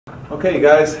Okay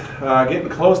guys, getting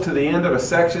close to the end of a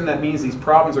section. That means these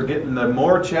problems are getting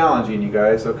more challenging, you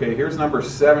guys. Okay, here's number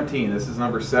 17. This is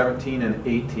number 17 and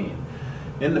 18.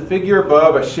 In the figure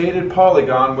above, a shaded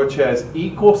polygon which has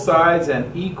equal sides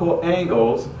and equal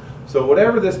angles. So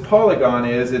whatever this polygon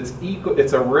is,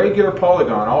 it's a regular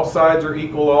polygon. All sides are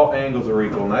equal, all angles are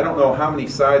equal. And I don't know how many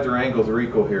sides or angles are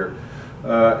equal here.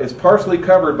 It's partially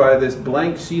covered by this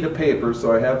blank sheet of paper,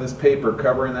 so I have this paper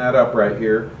covering that up right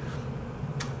here.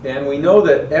 And we know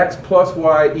that x plus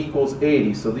y equals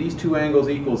 80, so these two angles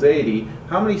equals 80.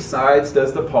 How many sides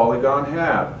does the polygon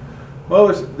have? Well,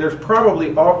 there's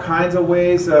probably all kinds of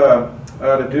ways to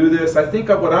do this. I think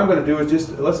what I'm going to do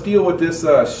is let's deal with this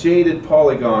shaded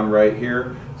polygon right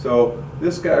here. So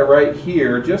this guy right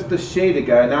here, just the shaded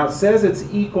guy. Now it says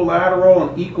it's equilateral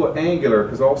and equiangular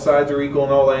because all sides are equal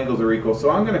and all angles are equal. So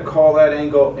I'm going to call that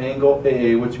angle angle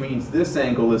A, which means this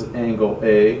angle is angle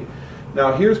A.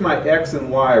 Now here's my x and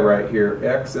y right here,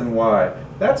 x and y.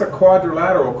 That's a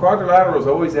quadrilateral. Quadrilaterals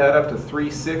always add up to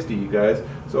 360, you guys.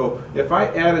 So if I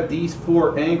added these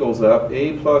four angles up,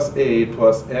 a plus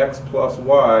x plus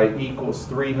y equals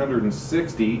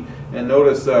 360, and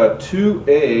notice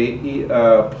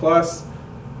 2a plus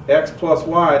x plus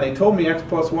y, and they told me x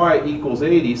plus y equals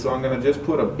 80, so I'm going to just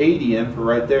put an 80 in for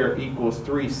right there, equals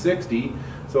 360.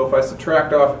 So if I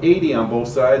subtract off 80 on both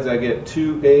sides, I get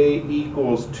 2a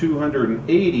equals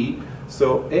 280,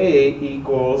 so a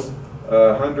equals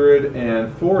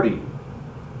 140.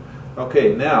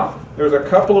 Okay, now there's a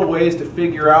couple of ways to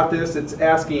figure out this. It's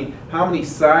asking how many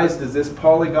sides does this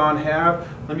polygon have.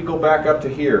 Let me go back up to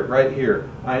here, right here.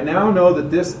 I now know that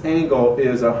this angle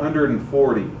is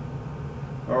 140.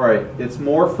 Alright, it's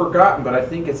more forgotten, but I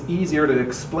think it's easier to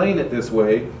explain it this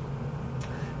way.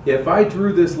 If I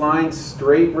drew this line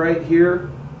straight right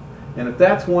here, and if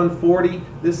that's 140,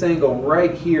 this angle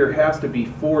right here has to be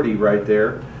 40 right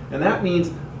there. And that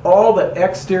means all the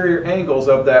exterior angles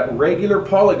of that regular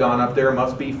polygon up there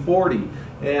must be 40.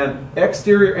 And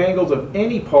exterior angles of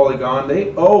any polygon,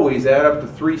 they always add up to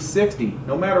 360.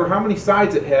 No matter how many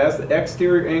sides it has, the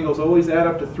exterior angles always add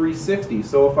up to 360.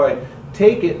 So if I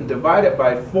take it and divide it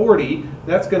by 40,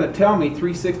 that's going to tell me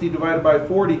 360 divided by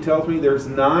 40 tells me there's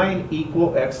 9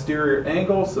 equal exterior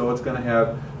angles, so it's going to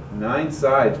have 9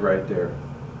 sides right there.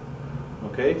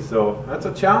 Okay, so that's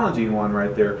a challenging one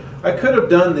right there. I could have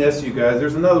done this, you guys.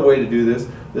 There's another way to do this.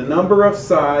 The number of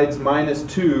sides minus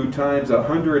 2 times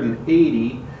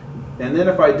 180, and then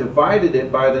if I divided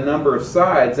it by the number of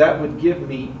sides, that would give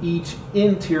me each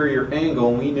interior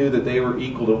angle, and we knew that they were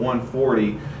equal to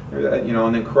 140. You know,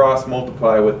 and then cross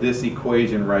multiply with this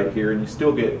equation right here, and you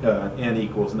still get n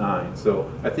equals 9.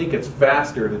 So I think it's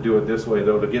faster to do it this way,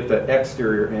 though, to get the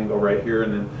exterior angle right here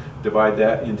and then divide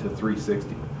that into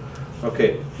 360.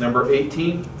 Okay, number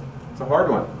 18. It's a hard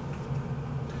one.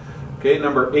 Okay,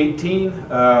 number 18.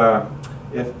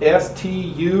 If S, T,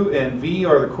 U, and V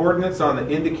are the coordinates on the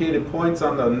indicated points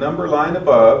on the number line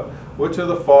above, which of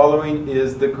the following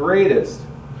is the greatest?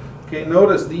 Okay,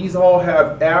 notice these all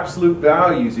have absolute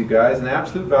values, you guys, and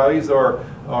absolute values are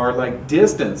like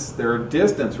distance. They're a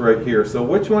distance right here. So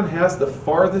which one has the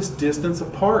farthest distance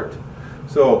apart?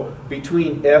 So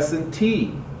between S and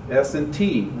T,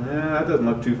 that doesn't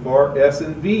look too far. S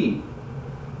and V,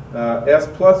 S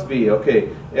plus V. Okay,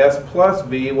 S plus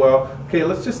V. Well, okay,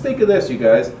 let's just think of this, you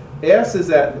guys. S is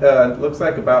at, looks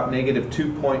like about negative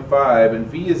 2.5, and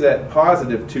V is at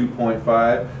positive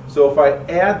 2.5. So if I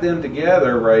add them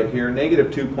together right here,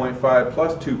 negative 2.5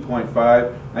 plus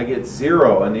 2.5, I get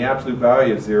 0, and the absolute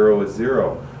value of 0 is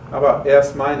 0. How about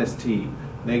S minus T?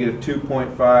 Negative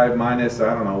 2.5 minus,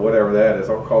 I don't know, whatever that is.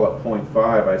 I'll call it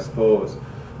 0.5, I suppose.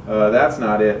 That's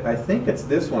not it. I think it's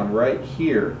this one right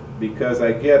here, because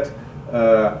I get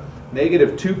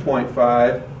negative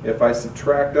 2.5 if I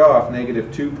subtract off negative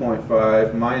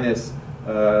 2.5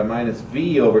 minus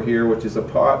V over here, which is a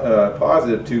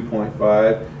positive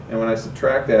 2.5, and when I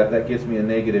subtract that, that gives me a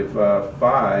negative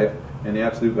 5, and the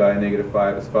absolute value of negative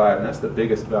 5 is 5, and that's the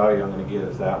biggest value I'm going to get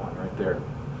is that one right there.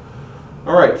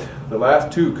 Alright, the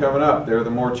last two coming up, they're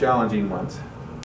the more challenging ones.